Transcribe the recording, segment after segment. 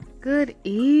Good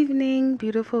evening,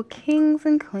 beautiful kings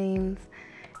and queens,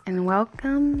 and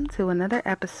welcome to another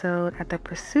episode at the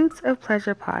Pursuits of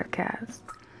Pleasure podcast.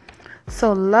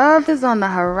 So love is on the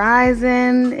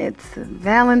horizon. It's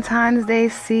Valentine's Day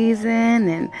season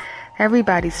and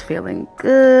everybody's feeling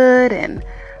good, and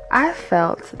I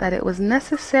felt that it was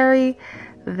necessary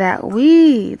that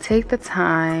we take the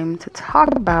time to talk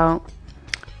about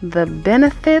the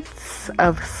benefits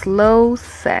of slow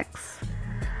sex,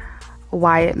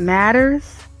 why it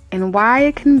matters, and why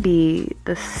it can be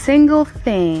the single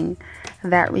thing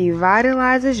that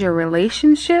revitalizes your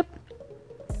relationship,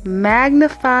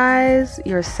 magnifies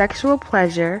your sexual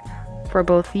pleasure for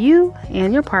both you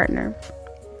and your partner,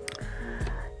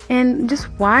 and just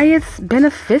why it's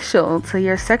beneficial to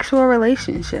your sexual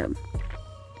relationship.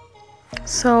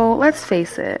 So let's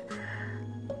face it,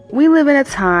 we live in a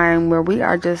time where we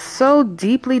are just so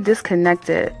deeply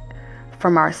disconnected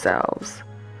from ourselves.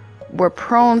 We're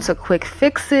prone to quick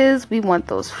fixes. We want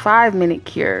those 5-minute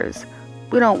cures.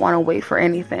 We don't want to wait for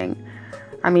anything.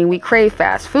 I mean, we crave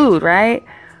fast food, right?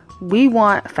 We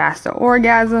want faster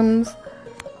orgasms.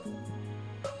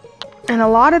 And a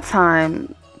lot of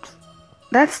time,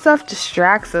 that stuff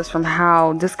distracts us from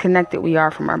how disconnected we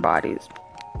are from our bodies.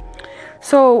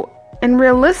 So, in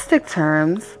realistic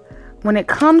terms, when it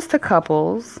comes to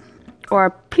couples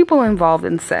or people involved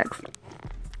in sex,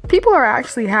 people are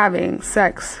actually having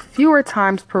sex fewer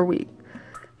times per week.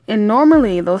 And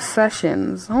normally those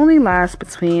sessions only last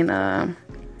between 2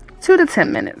 to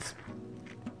 10 minutes.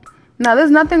 Now, there's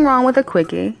nothing wrong with a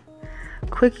quickie.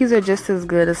 Quickies are just as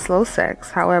good as slow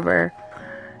sex. However,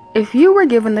 if you were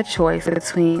given the choice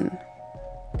between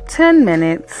 10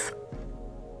 minutes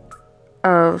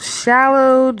of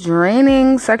shallow,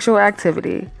 draining sexual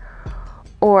activity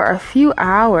or a few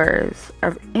hours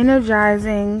of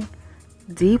energizing,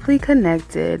 deeply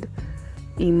connected,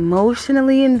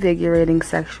 emotionally invigorating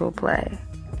sexual play,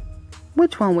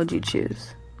 which one would you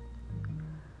choose?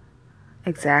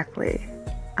 Exactly.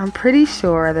 I'm pretty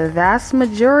sure the vast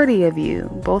majority of you,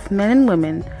 both men and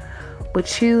women, would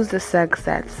choose the sex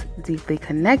that's deeply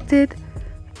connected,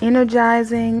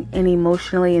 energizing, and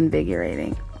emotionally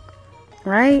invigorating.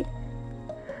 Right?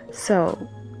 So,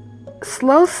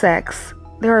 slow sex,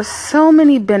 there are so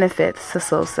many benefits to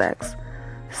slow sex.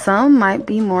 Some might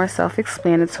be more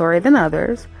self-explanatory than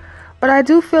others, but I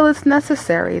do feel it's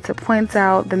necessary to point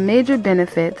out the major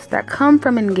benefits that come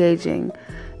from engaging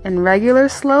in regular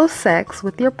slow sex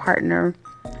with your partner,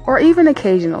 or even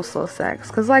occasional slow sex,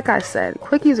 because like I said,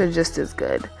 quickies are just as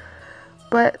good.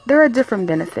 But there are different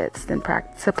benefits to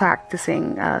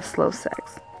practicing slow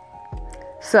sex.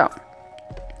 So,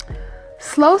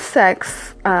 slow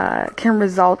sex can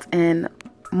result in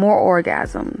more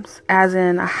orgasms, as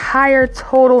in a higher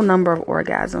total number of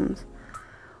orgasms,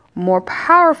 more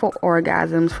powerful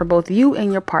orgasms for both you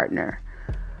and your partner,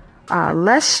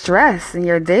 less stress in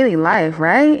your daily life,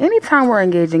 right? Anytime we're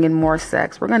engaging in more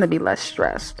sex, we're going to be less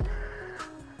stressed.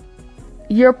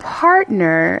 Your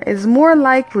partner is more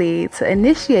likely to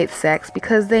initiate sex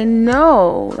because they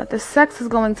know that the sex is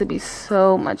going to be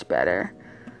so much better.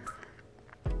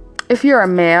 If you're a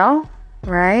male,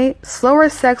 right, slower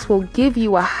sex will give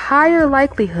you a higher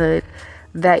likelihood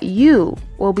that you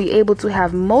will be able to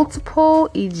have multiple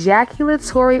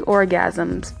ejaculatory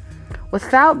orgasms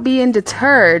without being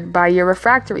deterred by your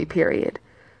refractory period.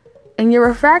 And your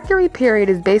refractory period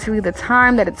is basically the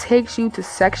time that it takes you to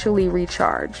sexually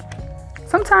recharge.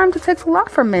 Sometimes it takes a lot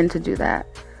for men to do that.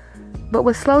 But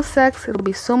with slow sex, it'll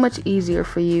be so much easier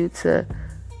for you to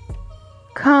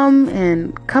come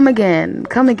again.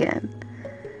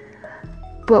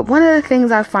 But one of the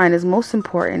things I find is most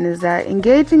important is that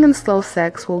engaging in slow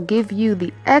sex will give you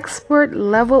the expert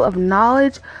level of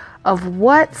knowledge of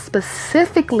what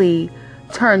specifically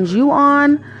turns you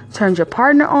on, turns your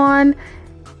partner on,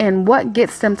 and what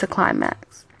gets them to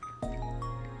climax.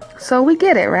 So we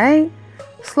get it, right?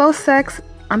 Slow sex,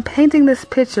 I'm painting this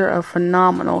picture of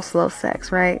phenomenal slow sex,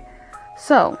 right?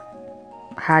 So,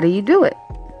 how do you do it?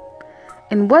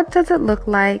 And what does it look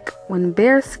like when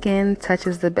bare skin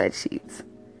touches the bed sheets?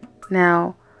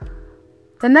 Now,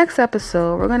 the next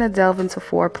episode, we're going to delve into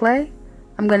foreplay.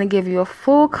 I'm going to give you a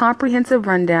full comprehensive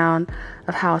rundown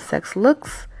of how sex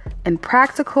looks in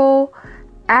practical,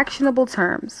 actionable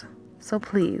terms. So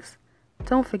please,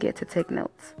 don't forget to take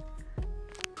notes.